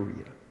died in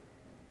Korea.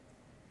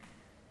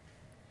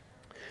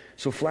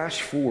 So flash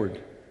forward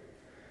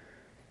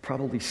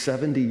probably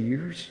 70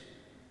 years.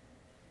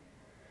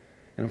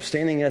 And I'm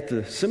standing at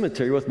the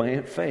cemetery with my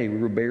Aunt Faye. We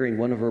were burying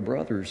one of her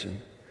brothers.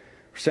 And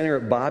we're standing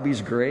at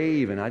Bobby's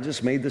grave. And I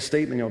just made the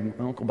statement,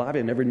 my Uncle Bobby,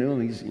 I never knew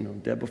him. He's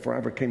dead before I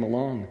ever came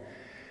along.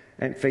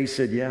 Aunt Faye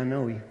said, "Yeah, I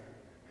know. He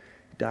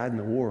died in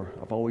the war.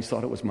 I've always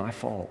thought it was my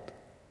fault."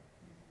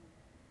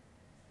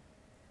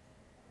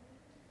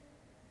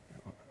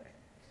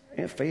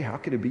 Aunt Faye, how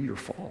could it be your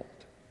fault?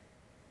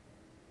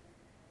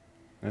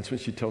 That's when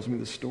she tells me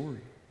the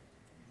story.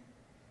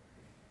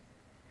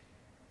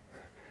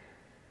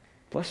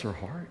 Bless her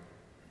heart.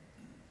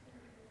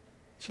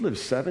 She lived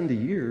 70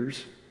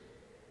 years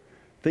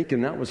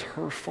thinking that was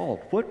her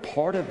fault. What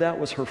part of that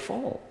was her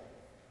fault?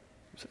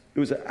 It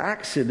was an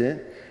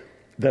accident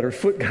that her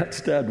foot got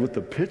stabbed with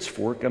a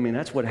pitchfork.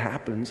 That's what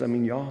happens.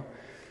 Y'all.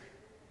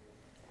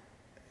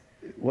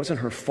 It wasn't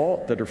her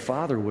fault that her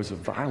father was a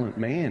violent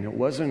man. It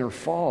wasn't her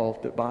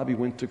fault that Bobby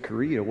went to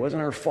Korea. It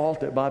wasn't her fault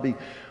that Bobby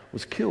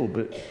was killed.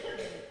 But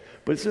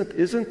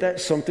isn't that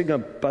something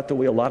about the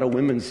way a lot of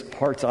women's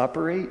hearts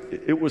operate?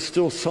 It was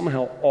still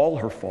somehow all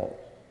her fault.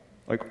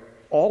 Like,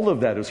 all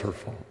of that is her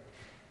fault.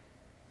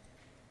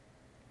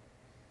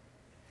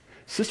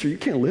 Sister, you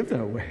can't live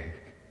that way.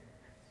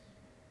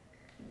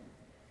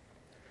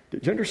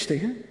 Did you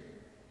understand?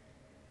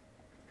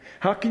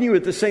 How can you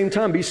at the same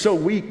time be so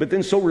weak but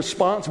then so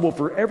responsible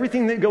for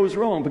everything that goes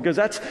wrong? Because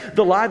that's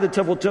the lie the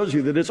devil tells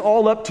you, that it's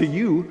all up to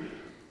you.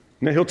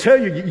 Now, he'll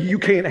tell you you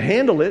can't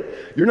handle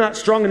it. You're not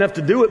strong enough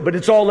to do it, but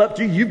it's all up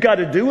to you. You've got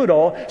to do it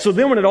all. So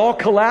then when it all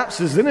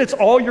collapses, then it's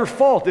all your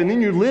fault. And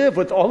then you live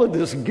with all of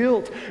this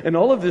guilt and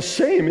all of this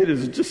shame. It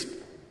is just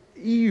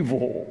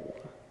evil.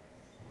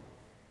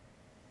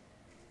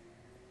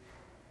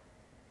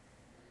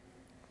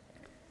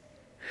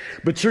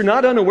 But you're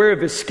not unaware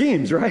of his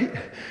schemes, right?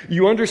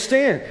 You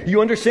understand.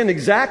 You understand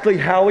exactly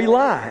how he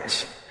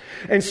lies.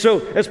 And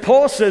so, as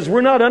Paul says,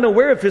 we're not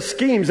unaware of his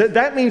schemes.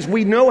 That means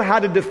we know how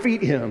to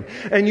defeat him.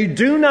 And you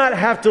do not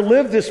have to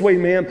live this way,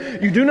 ma'am.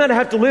 You do not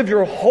have to live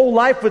your whole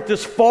life with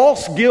this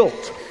false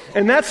guilt.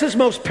 And that's his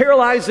most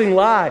paralyzing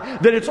lie,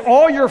 that it's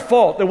all your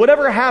fault, that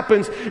whatever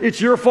happens,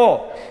 it's your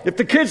fault. If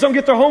the kids don't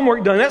get their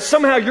homework done, that's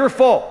somehow your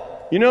fault.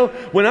 You know,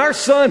 when our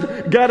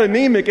son got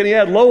anemic and he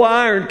had low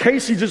iron,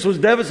 Casey just was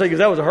devastated because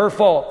that was her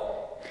fault.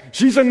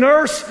 She's a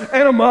nurse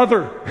and a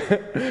mother.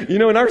 You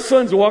know, and our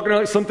son's walking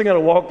around like something out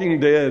of Walking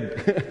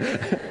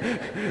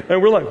Dead.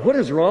 And we're like, what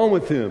is wrong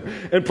with him?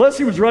 And plus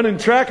he was running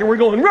track and we're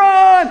going,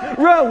 run,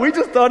 run. We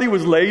just thought he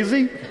was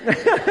lazy.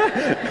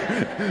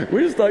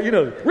 We just thought,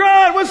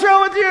 run, what's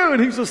wrong with you?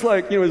 And he's just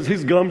like,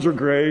 his gums are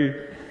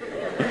gray.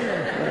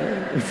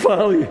 And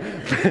finally,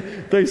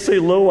 they say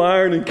low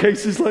iron, and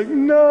Casey's like,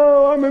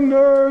 no, I'm a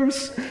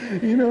nurse.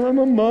 I'm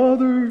a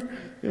mother.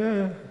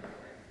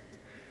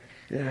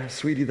 Yeah,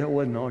 sweetie, that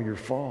wasn't all your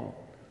fault.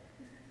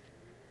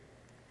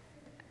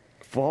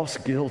 False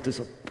guilt is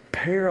a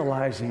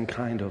paralyzing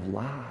kind of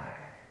lie.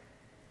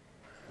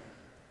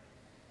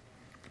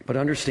 But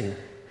understand,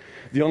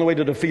 the only way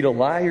to defeat a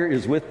liar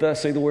is with,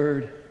 say the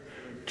word,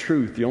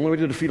 truth. The only way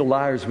to defeat a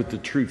liar is with the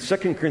truth.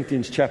 2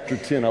 Corinthians chapter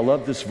 10, I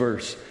love this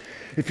verse.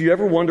 If you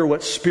ever wonder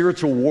what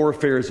spiritual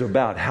warfare is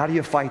about, how do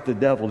you fight the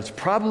devil? It's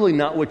probably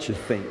not what you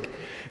think.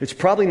 It's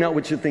probably not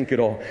what you think at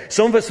all.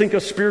 Some of us think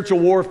of spiritual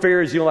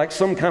warfare as, like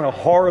some kind of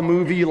horror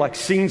movie, like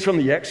scenes from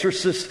The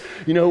Exorcist,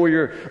 where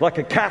you're like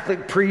a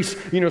Catholic priest,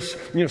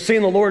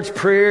 saying the Lord's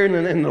Prayer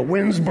and the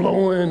wind's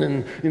blowing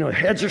and,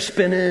 heads are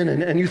spinning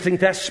and you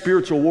think that's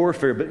spiritual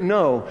warfare. But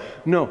no.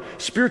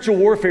 Spiritual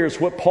warfare is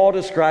what Paul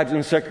describes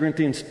in 2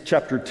 Corinthians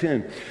chapter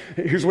 10.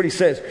 Here's what he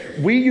says.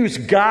 We use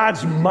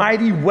God's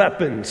mighty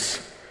weapons.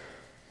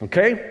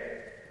 Okay?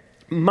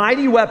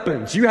 Mighty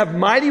weapons. You have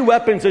mighty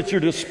weapons at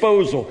your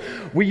disposal.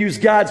 We use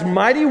God's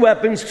mighty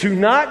weapons to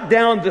knock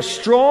down the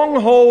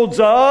strongholds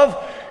of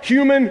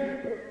human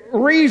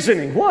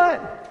reasoning.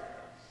 What?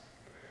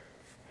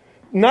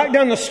 Knock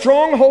down the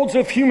strongholds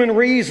of human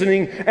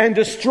reasoning and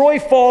destroy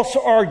false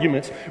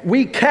arguments.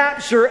 We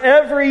capture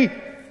every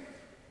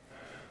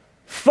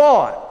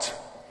thought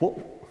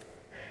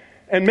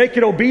and make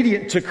it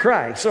obedient to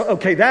Christ.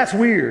 Okay, that's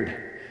weird.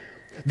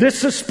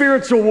 This is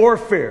spiritual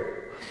warfare.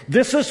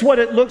 This is what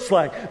it looks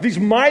like. These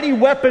mighty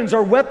weapons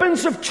are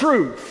weapons of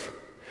truth.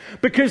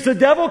 Because the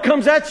devil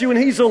comes at you and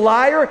he's a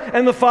liar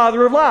and the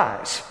father of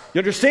lies. You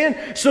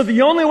understand? So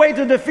the only way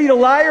to defeat a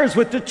liar is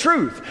with the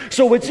truth.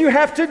 So what you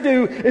have to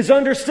do is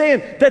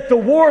understand that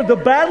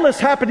the battle is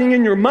happening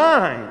in your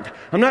mind.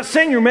 I'm not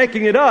saying you're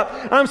making it up.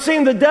 I'm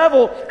saying the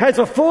devil has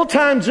a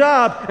full-time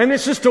job and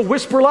it's just to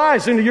whisper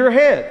lies into your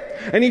head.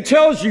 And he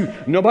tells you,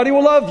 nobody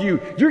will love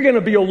you. You're going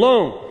to be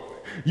alone.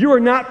 You are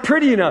not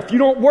pretty enough. You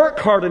don't work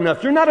hard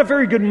enough. You're not a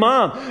very good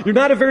mom. You're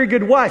not a very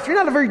good wife. You're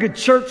not a very good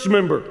church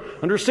member.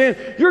 Understand?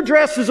 Your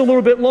dress is a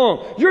little bit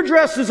long. Your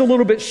dress is a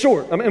little bit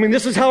short. I mean,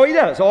 this is how he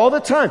does all the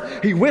time.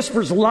 He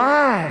whispers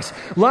lies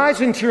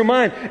into your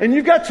mind. And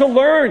you've got to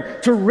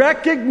learn to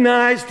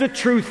recognize the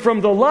truth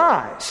from the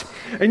lies.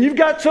 And you've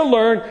got to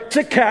learn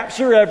to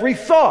capture every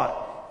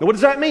thought. Now, what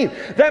does that mean?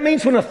 That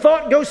means when a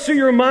thought goes through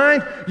your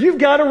mind, you've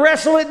got to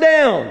wrestle it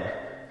down.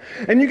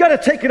 And you got to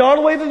take it all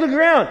the way to the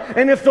ground.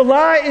 And if the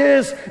lie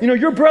is,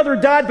 your brother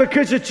died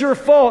because it's your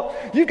fault,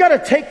 you've got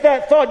to take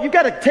that thought, you've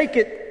got to take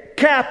it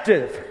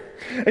captive.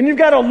 And you've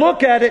got to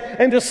look at it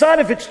and decide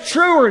if it's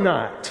true or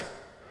not.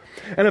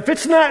 And if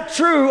it's not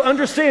true,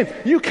 understand,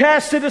 you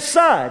cast it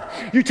aside.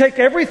 You take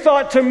every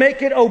thought to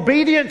make it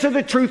obedient to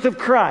the truth of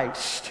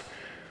Christ.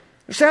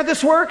 See how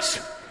this works?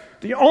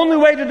 The only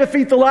way to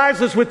defeat the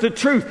lies is with the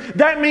truth.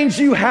 That means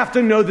you have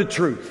to know the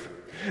truth.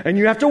 And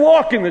you have to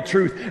walk in the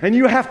truth. And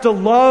you have to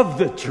love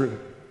the truth.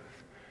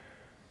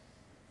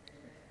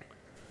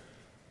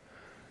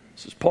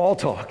 This is Paul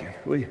talking.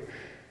 We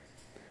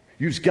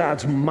use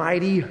God's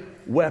mighty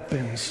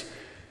weapons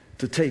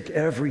to take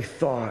every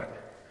thought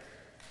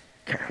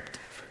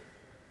captive.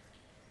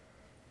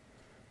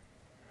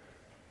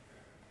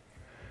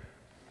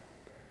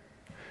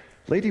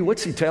 Lady,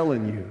 what's he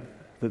telling you?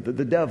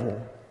 the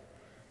devil.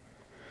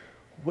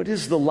 What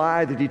is the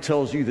lie that he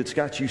tells you that's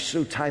got you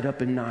so tied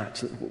up in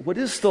knots? What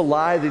is the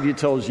lie that he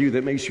tells you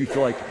that makes you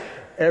feel like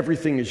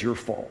everything is your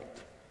fault?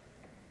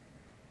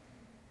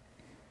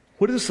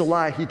 What is the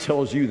lie he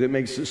tells you that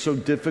makes it so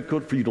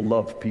difficult for you to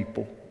love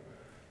people,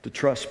 to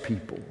trust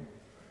people?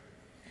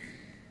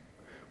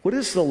 What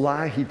is the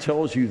lie he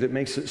tells you that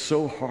makes it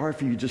so hard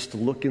for you just to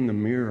look in the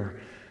mirror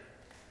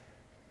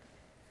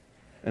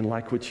and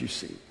like what you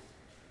see?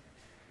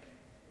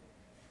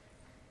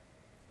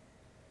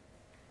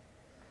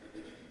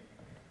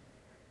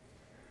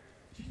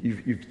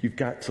 You've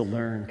got to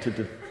learn to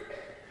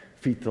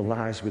defeat the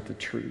lies with the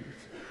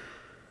truth.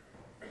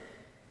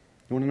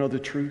 You want to know the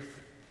truth?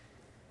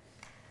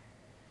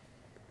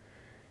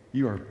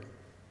 You are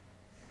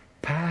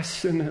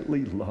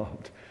passionately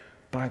loved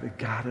by the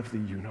God of the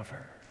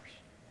universe.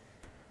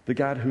 The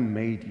God who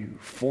made you,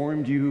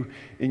 formed you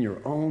in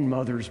your own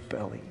mother's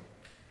belly.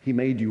 He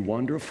made you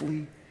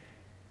wonderfully.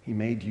 He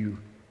made you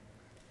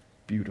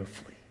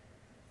beautifully.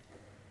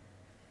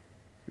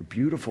 You're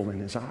beautiful in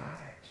His eyes.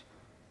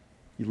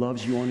 He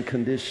loves you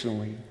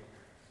unconditionally.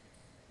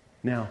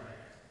 Now,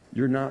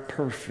 you're not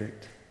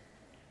perfect.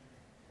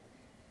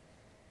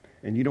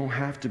 And you don't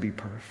have to be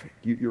perfect.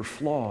 You're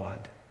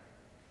flawed.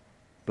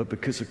 But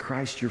because of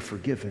Christ, you're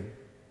forgiven.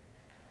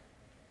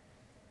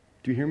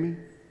 Do you hear me?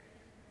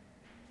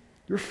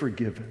 You're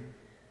forgiven.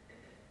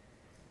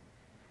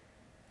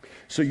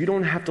 So you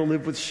don't have to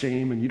live with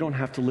shame and you don't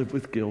have to live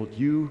with guilt.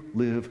 You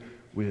live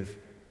with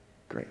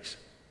grace.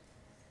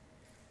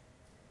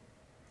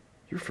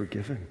 You're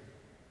forgiven.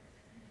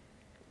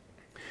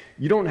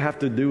 You don't have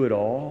to do it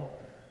all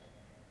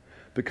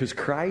because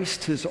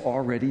Christ has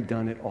already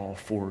done it all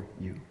for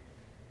you.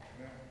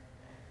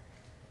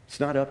 It's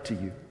not up to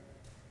you.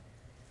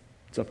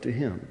 It's up to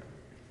Him.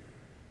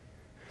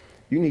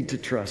 You need to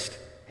trust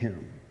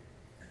Him.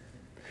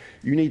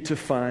 You need to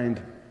find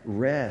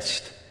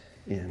rest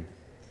in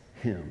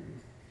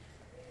Him.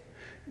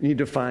 You need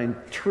to find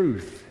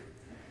truth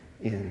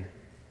in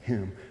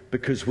Him.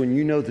 Because when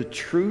you know the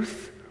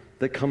truth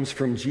that comes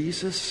from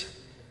Jesus,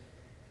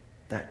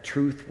 that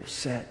truth will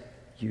set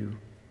you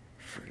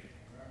free.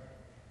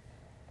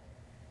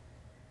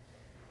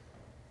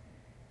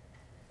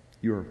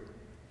 You're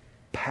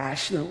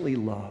passionately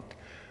loved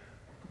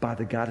by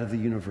the God of the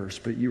universe,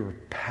 but you are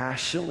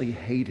passionately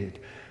hated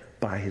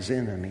by His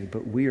enemy.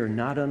 But we are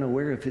not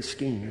unaware of his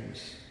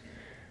schemes.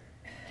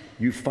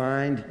 You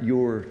find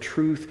your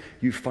truth,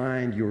 you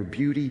find your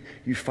beauty,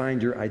 you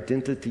find your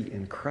identity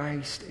in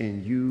Christ,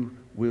 and you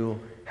will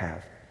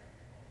have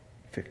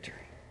victory.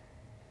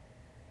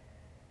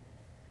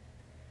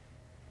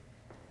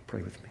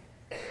 Pray with me.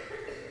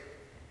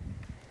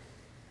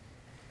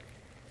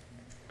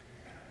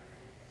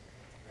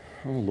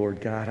 Oh, Lord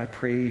God, I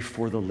pray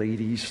for the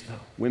ladies, the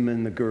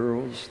women, the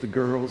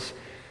girls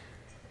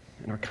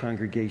in our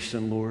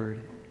congregation,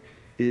 Lord.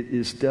 It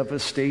is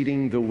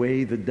devastating the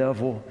way the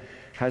devil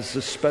has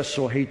this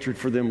special hatred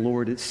for them,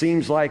 Lord. It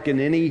seems like in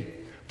any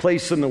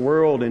place in the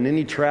world, in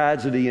any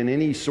tragedy, in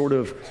any sort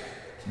of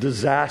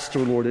disaster,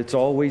 Lord, it's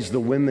always the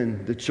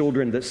women, the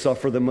children that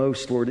suffer the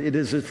most, Lord. It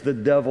is as if the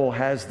devil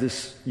has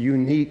this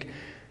unique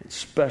and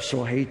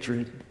special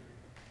hatred.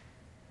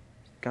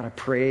 God, I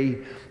pray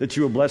that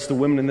you will bless the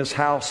women in this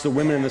house, the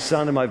women in the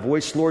sound of my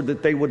voice, Lord,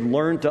 that they would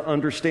learn to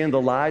understand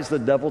the lies the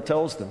devil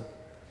tells them.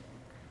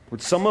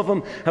 Lord, some of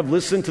them have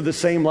listened to the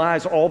same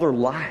lies all their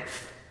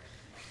life.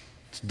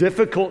 It's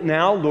difficult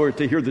now, Lord,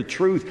 to hear the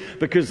truth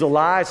because the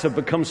lies have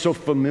become so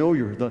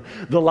familiar.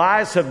 The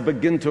lies have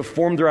begun to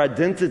form their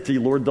identity,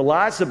 Lord. The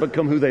lies have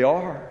become who they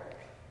are.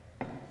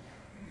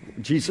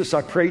 Jesus,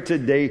 I pray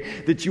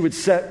today that you would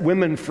set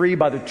women free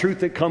by the truth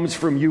that comes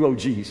from you, oh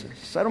Jesus.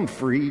 Set them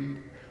free.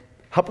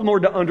 Help them,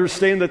 Lord, to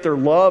understand that they're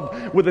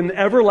loved with an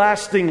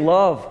everlasting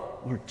love,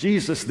 Lord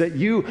Jesus, that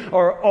you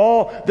are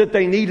all that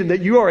they need and that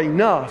you are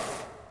enough.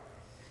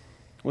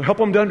 Lord, help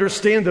them to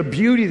understand the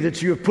beauty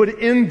that you have put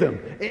in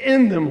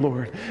them,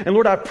 Lord. And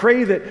Lord, I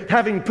pray that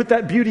having put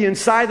that beauty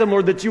inside them,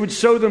 Lord, that you would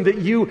show them that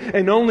you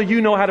and only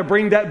you know how to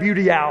bring that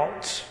beauty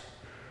out.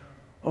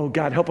 Oh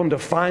God, help them to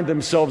find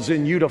themselves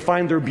in you, to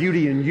find their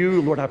beauty in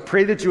you. Lord, I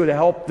pray that you would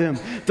help them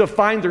to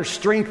find their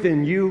strength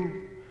in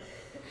you.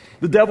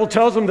 The devil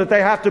tells them that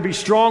they have to be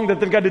strong, that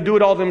they've got to do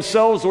it all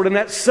themselves, Lord, and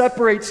that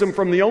separates them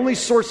from the only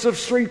source of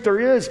strength there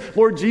is.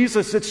 Lord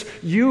Jesus, it's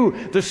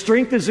you. The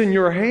strength is in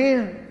your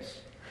hands.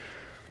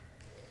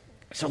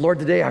 So, Lord,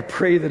 today I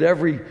pray that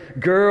every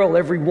girl,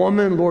 every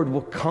woman, Lord,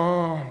 will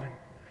come and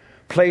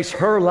place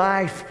her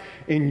life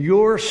in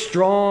your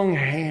strong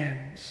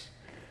hands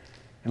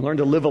and learn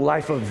to live a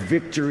life of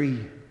victory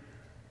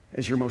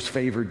as your most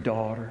favored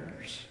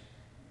daughters.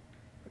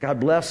 God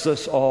bless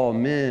us all,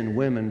 men,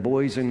 women,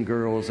 boys, and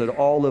girls, that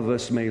all of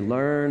us may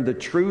learn the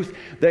truth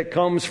that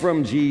comes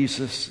from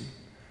Jesus.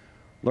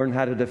 Learn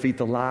how to defeat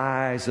the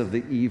lies of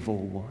the evil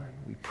one.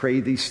 We pray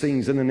these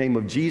things in the name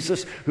of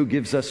Jesus, who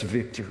gives us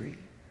victory.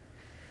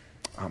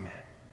 Amen.